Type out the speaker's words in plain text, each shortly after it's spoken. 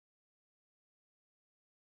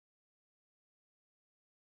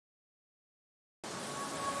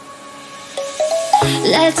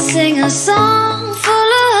Let's sing a song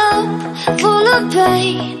full of hope, full of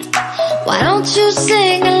pain. Why don't you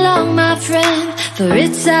sing along, my friend? For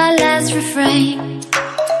it's our last refrain.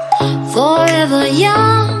 Forever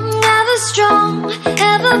young, ever strong,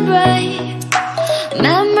 ever brave.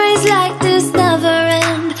 Memories like this never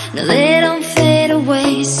end. No, they don't fade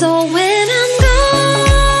away. So when I'm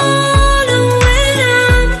gone, oh, when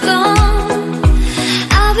I'm gone,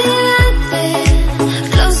 I'll be right there,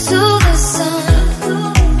 close to the sun.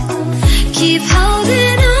 Keep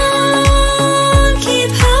holding on,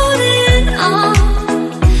 keep holding on.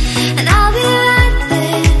 And I'll be right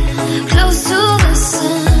there, close to the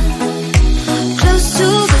sun, close to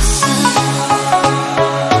the sun.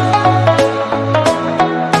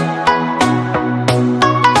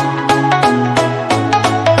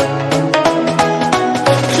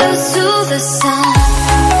 Close to the sun.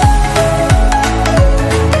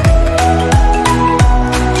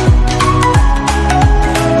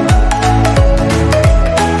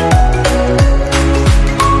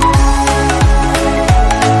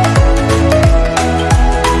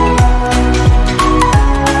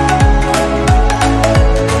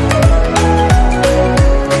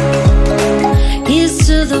 Here's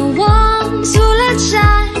to the ones who let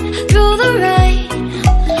shine through the rain,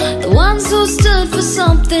 the ones who stood for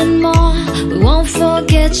something more. We won't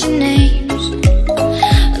forget your names.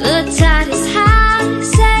 The tide is high,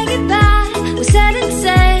 say goodbye, we're setting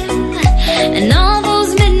sail. And all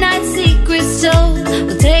those midnight secrets told,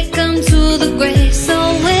 we'll take them to the grave. So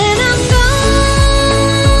when I'm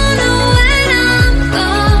gone, oh, when I'm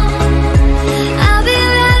gone, I'll be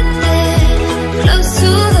right there, close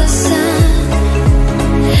to the sun.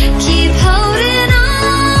 Keep holding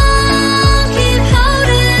on, keep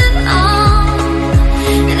holding on.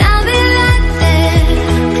 And I'll be right there,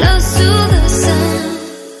 close to the sun,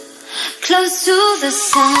 close to the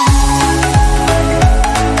sun.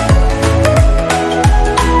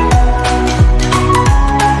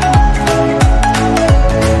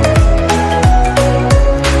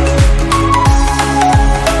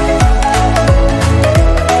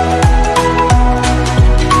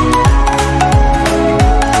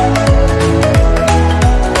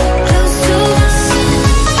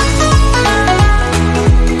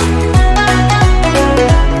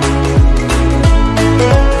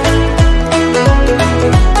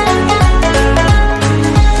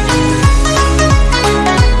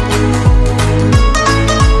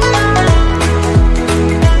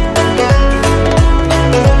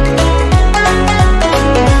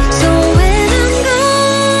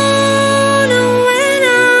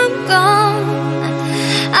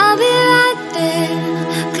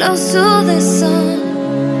 Close to the sun.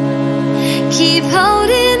 Keep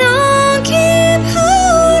holding on, keep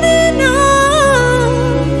holding on.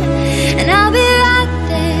 And I'll be right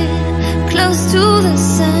there, close to the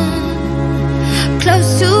sun,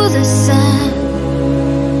 close to the sun.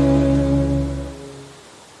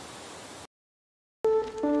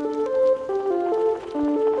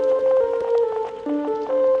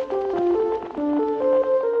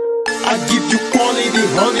 I give you quality,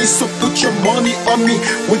 honey, so put your money on me.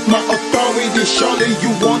 With my authority, surely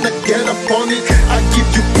you wanna get up on it. I give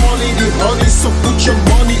you quality, honey, so put your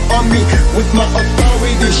money on me. With my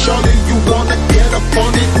authority, surely you wanna get up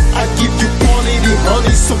on it. I give you quality,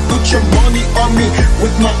 honey, so put your money on me.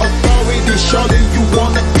 With my authority, surely you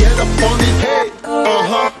wanna get up on it. Hey,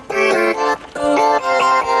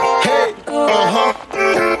 hey,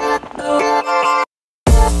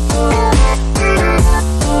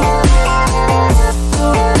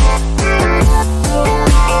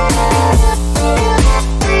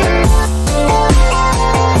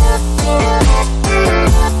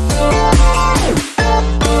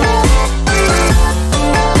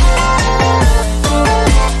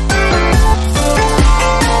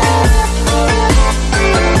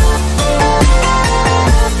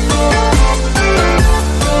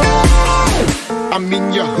 I'm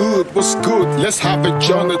in your hood, what's good? Let's have a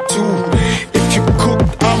journey too. If you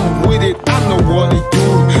cooked, I'm with it, I know what to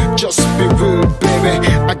do. Just be real, baby,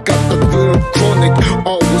 I got the real chronic.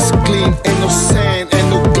 Always clean, ain't no sand, ain't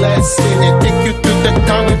no glass in it. Take you to the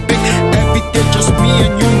town with big, every day just me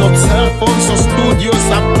and you. No cell phones or studios,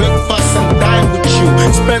 I breakfast and dine with you.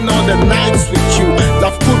 Spend all the nights with you,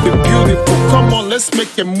 life could be beautiful. Come on, let's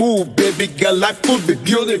make a move, baby girl, life could be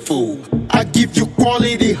beautiful. I give you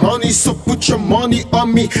quality, honey, so put your money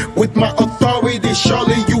on me. With my authority,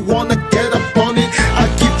 surely you wanna get up on it. I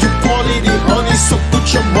give you quality, honey, so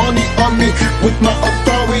put your money on me. With my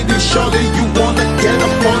authority, surely you wanna get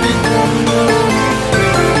up on it.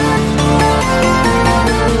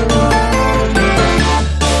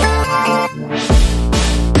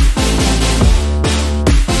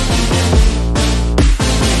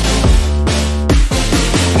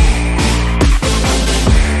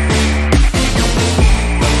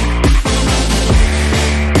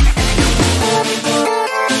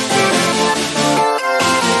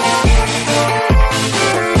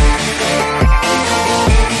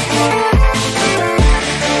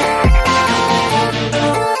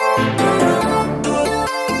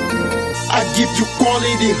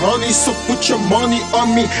 authority, honey, so put your money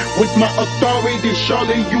on me. With my authority,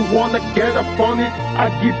 surely you wanna get up on it. I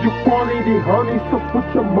give you quality, honey, so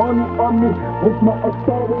put your money on me. With my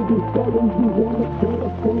authority, surely you wanna get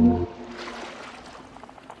up on it.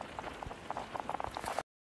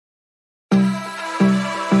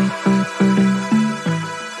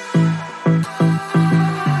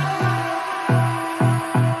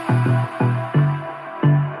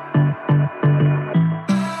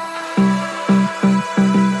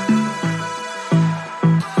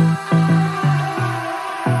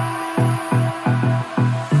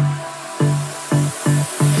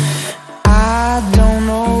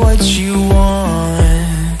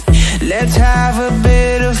 Let's have a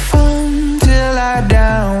bit of fun till I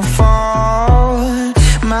downfall.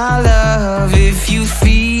 My love, if you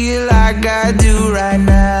feel like I do right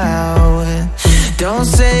now, don't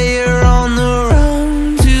say you're on the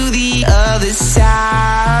run to the other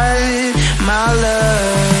side, my love.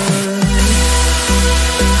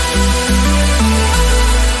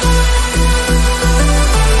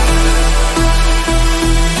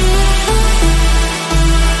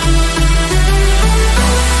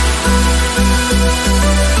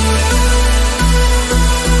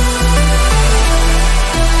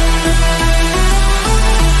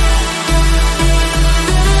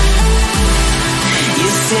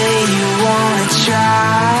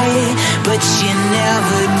 But you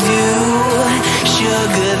never do.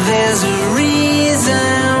 Sugar, there's a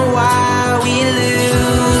reason why we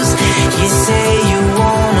lose. You say you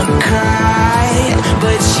wanna cry,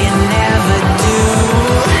 but you never do.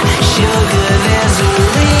 Sugar, there's a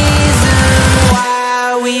reason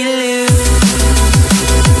why we lose.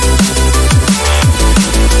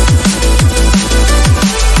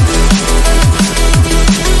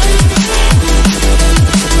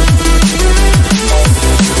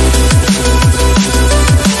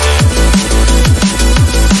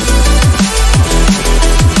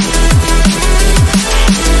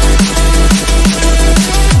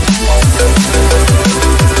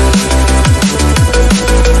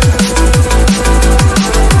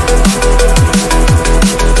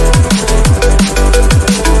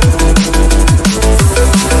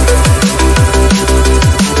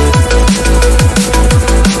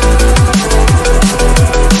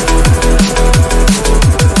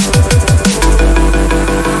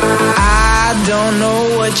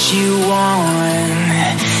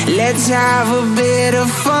 Let's have a bit of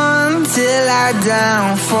fun till I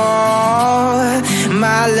downfall.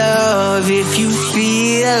 My love, if you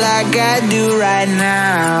feel like I do right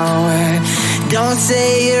now, don't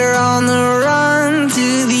say you're on the run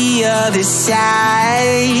to the other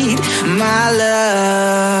side, my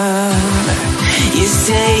love. You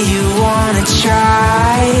say you wanna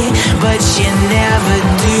try, but you never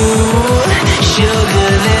do.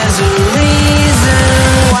 Sugar, there's a reason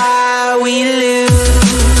why we lose.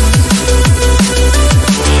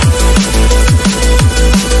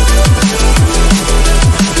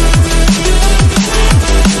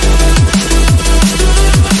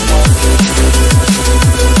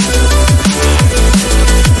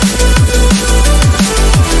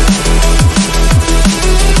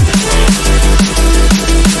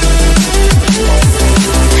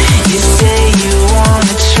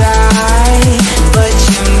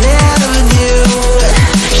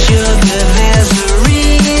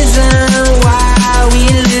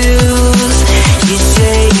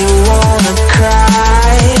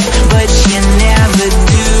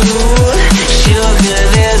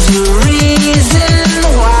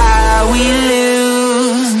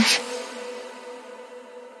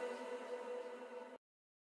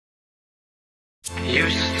 You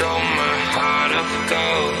stole my heart of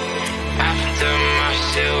gold after my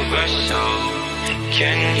silver soul.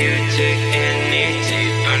 Can you dig any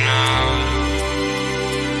deeper now?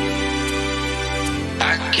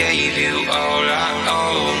 I gave you all I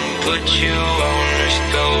own, put you on this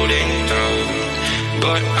golden throne,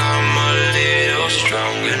 but I'm a little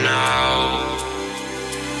stronger now.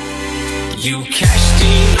 You cashed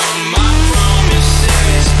in on my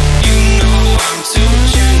promises. You know I'm too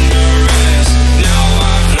generous. Now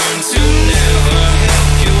I've learned to never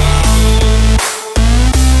help you out,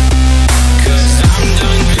 'cause I'm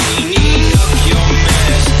done cleaning up your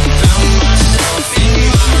mess. Found myself in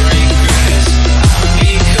my regrets. I've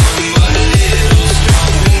become a little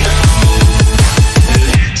stronger now. A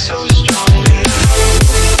little stronger now.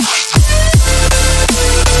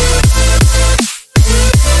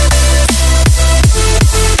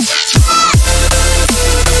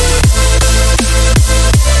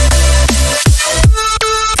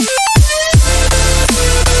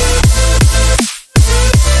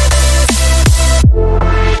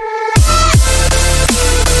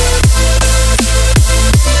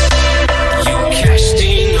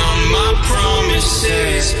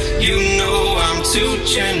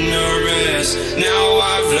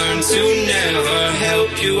 never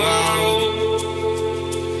help you out.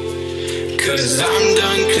 'Cause I'm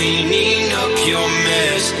done cleaning up your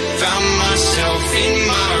mess. Found myself in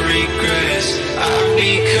my regrets. I've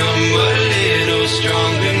become a little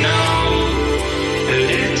stronger now. A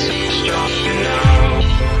little stronger now.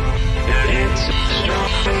 A little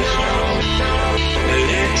stronger now. A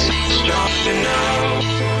little stronger now.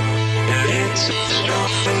 A little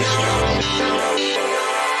stronger now.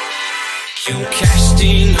 You cashed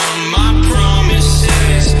in on my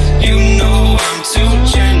promises. You know I'm too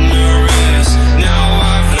generous. Now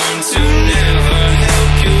I've learned to never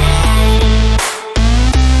help you out.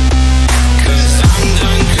 'Cause I'm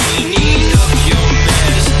done cleaning up your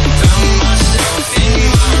mess. Found myself in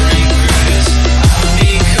my regrets. I've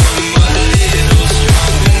become a little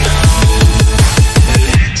stronger now. A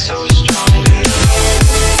little stronger now.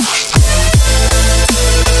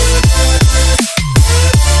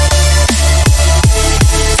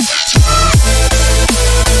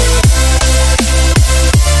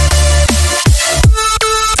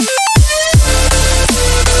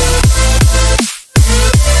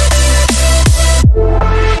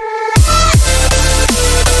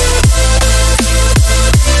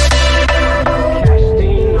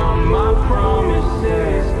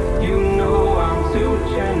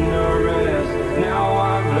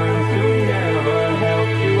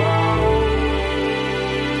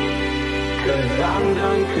 I'm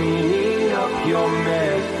done cleaning up your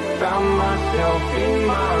mess. Found myself in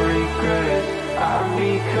my regrets. I've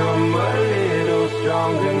become a little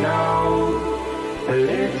stronger now. A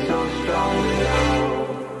little stronger now.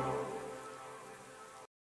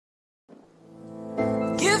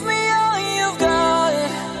 Give me all you've got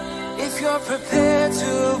if you're prepared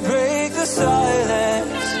to break the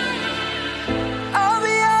silence. I'll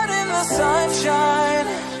be out in the sunshine,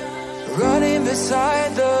 running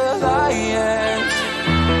beside the lions.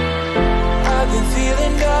 I've been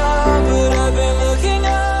feeling down, but I've been looking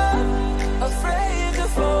up, afraid to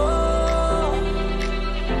fall.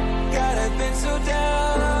 God, I've been so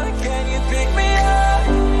down, can you pick me up?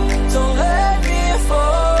 Don't let me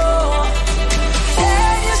fall.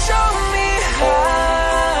 Can you show me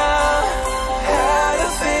how to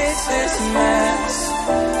fix this mess?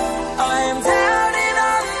 I am down and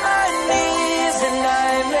on my knees, and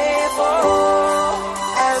I may fall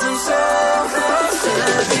as I'm so close.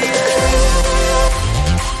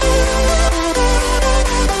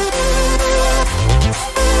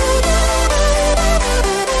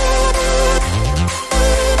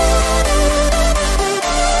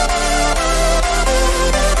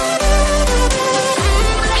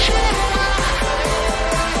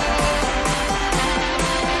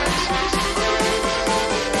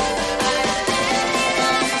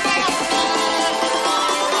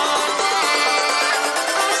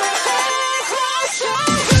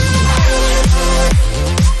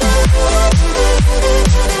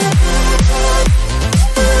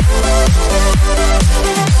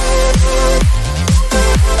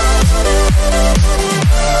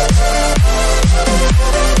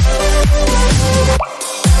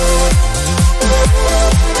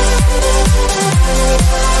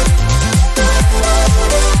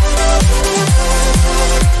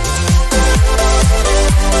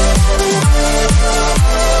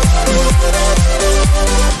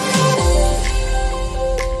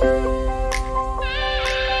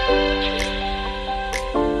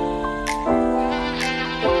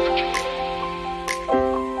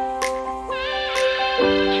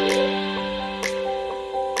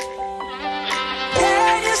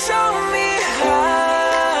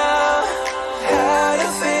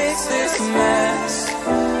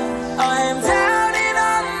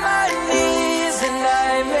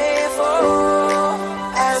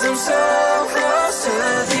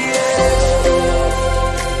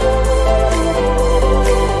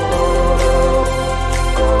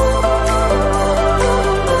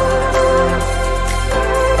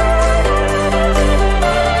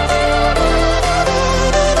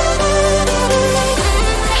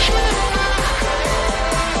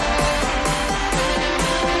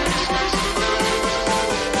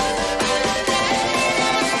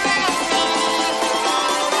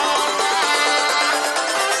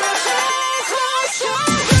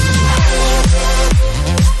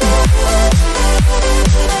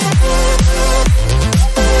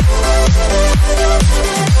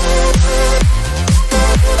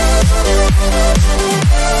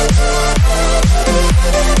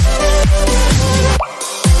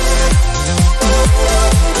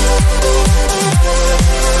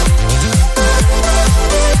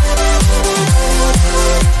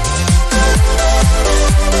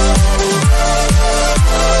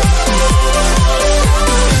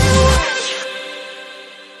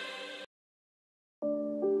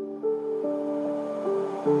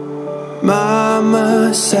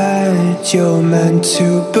 Mama said you're meant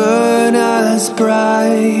to burn as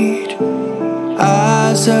bright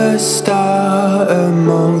as a star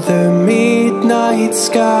among the midnight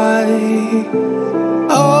sky.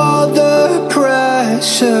 All the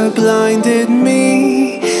pressure blinded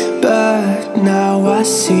me, but now I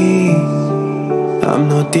see I'm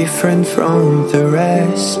not different from the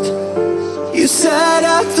rest. You said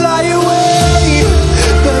I'd fly away,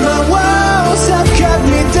 but my walls have kept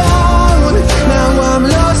me down. Now I'm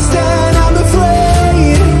lost and I'm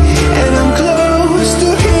afraid, and I'm close to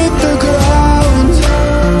hit the ground.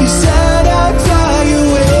 You said I'd fly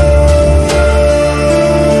away.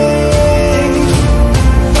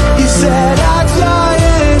 You said I'd fly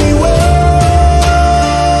anyway,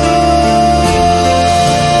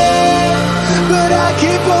 but I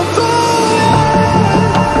keep on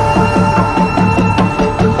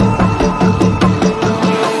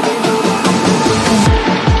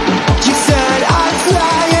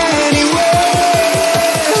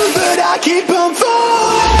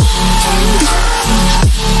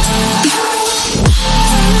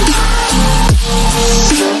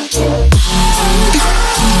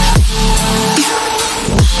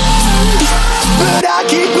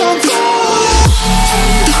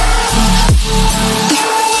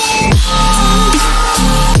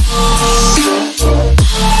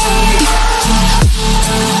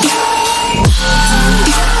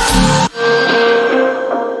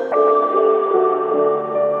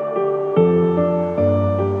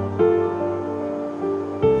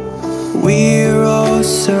We're all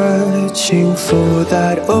searching for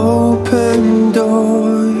that open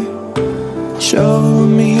door. Show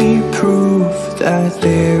me proof that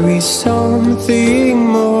there is something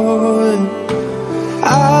more.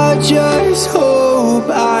 I just hope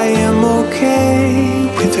I am okay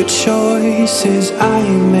with the choices I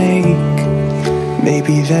make.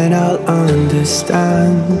 Maybe then I'll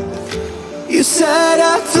understand. You said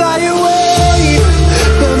I'd fly away,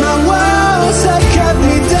 but my walls have kept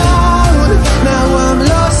me down. Now I'm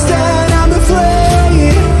lost and I'm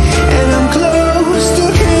afraid, and I'm close to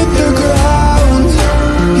hit the ground.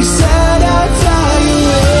 You said I'd fly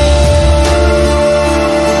away.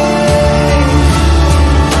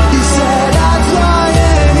 You said I'd fly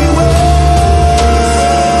anyway,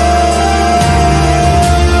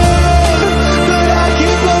 but I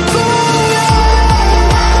keep on falling.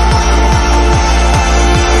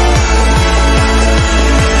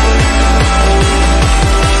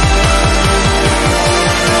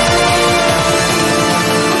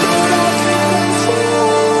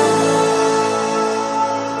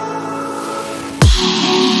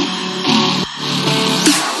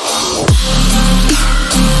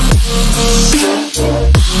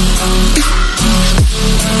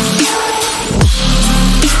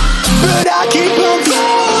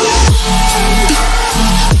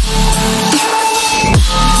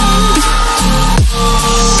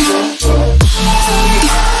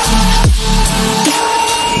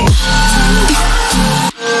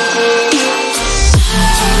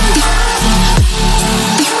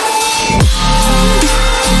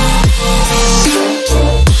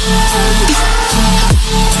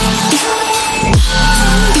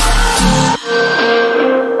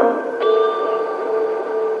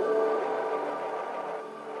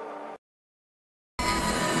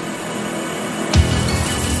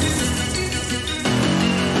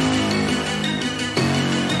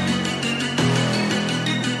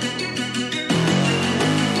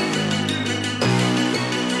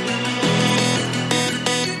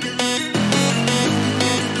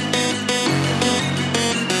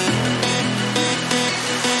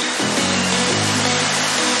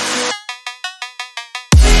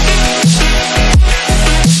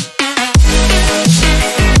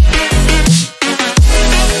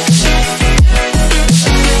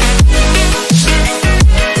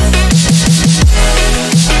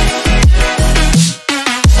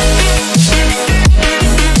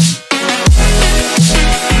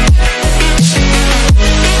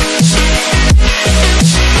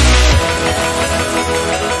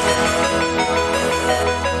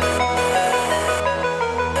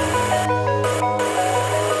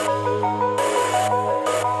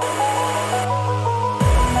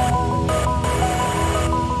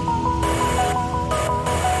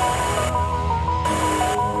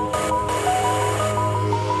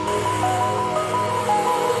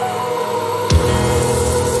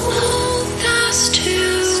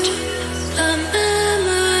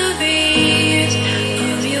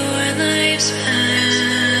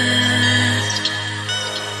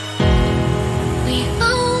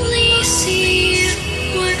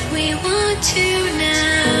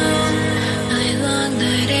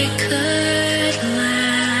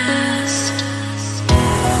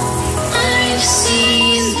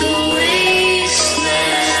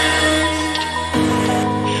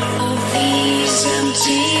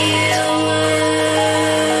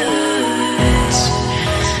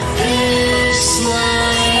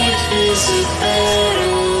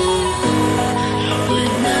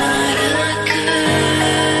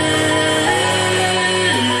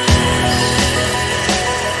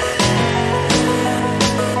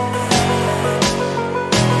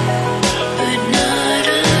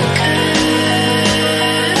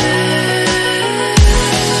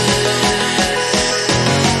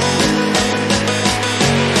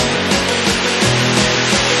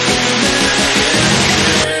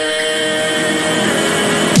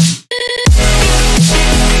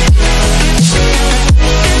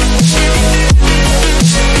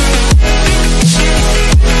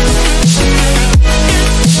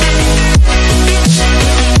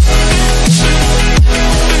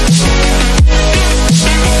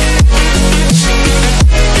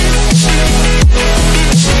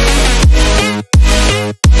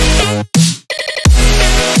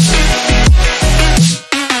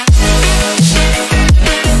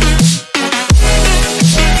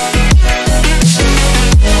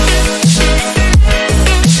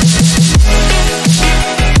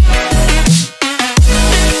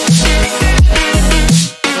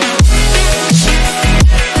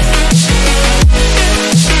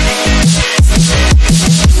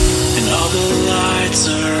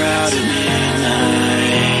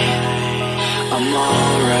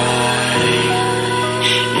 alright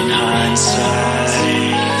in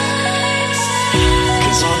hindsight.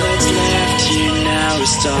 'Cause all that's left here now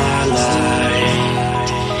is starlight.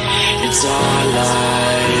 It's our life.